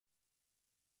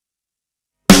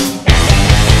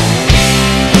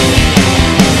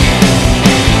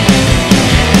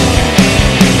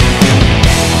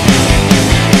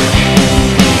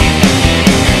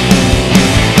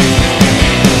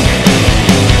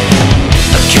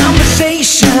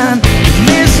and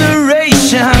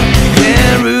commiseration.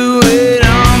 They ruined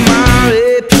all my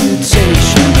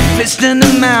reputation. Fist in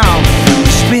the mouth,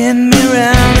 spin me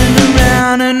round and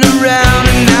around and around.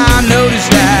 And I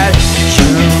noticed that you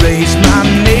erased my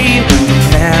name from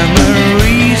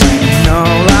memories, and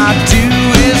all I do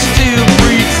is to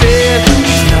pretend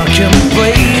there's no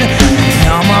complaint, and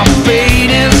all my pain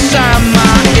inside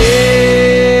my head.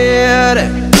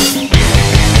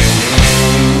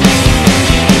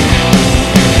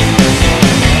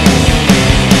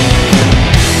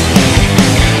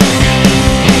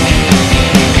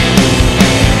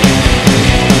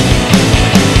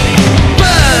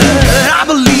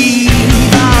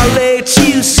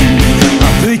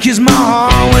 Is my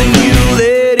heart when you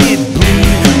let it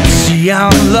bleed. See how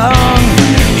long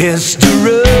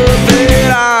history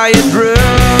that I had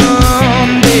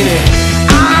run, baby.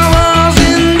 I was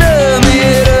in the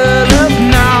middle of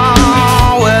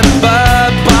nowhere,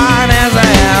 but blind as I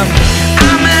am,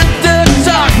 I met the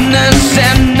darkness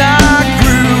and I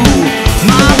grew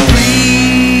my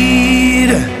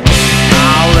bleed.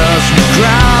 I lost the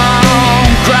crown,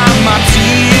 cried my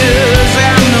tears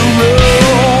and the road.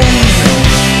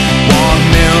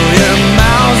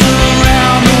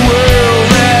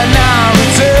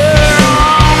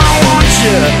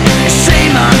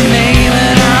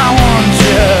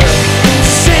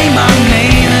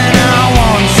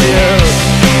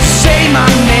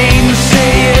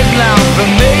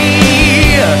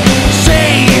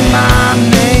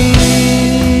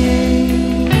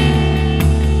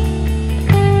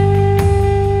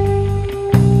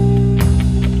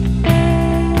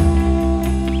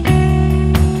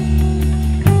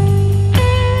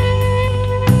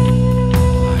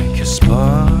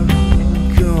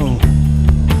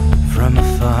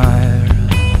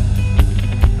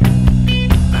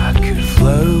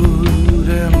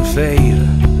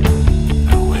 Fade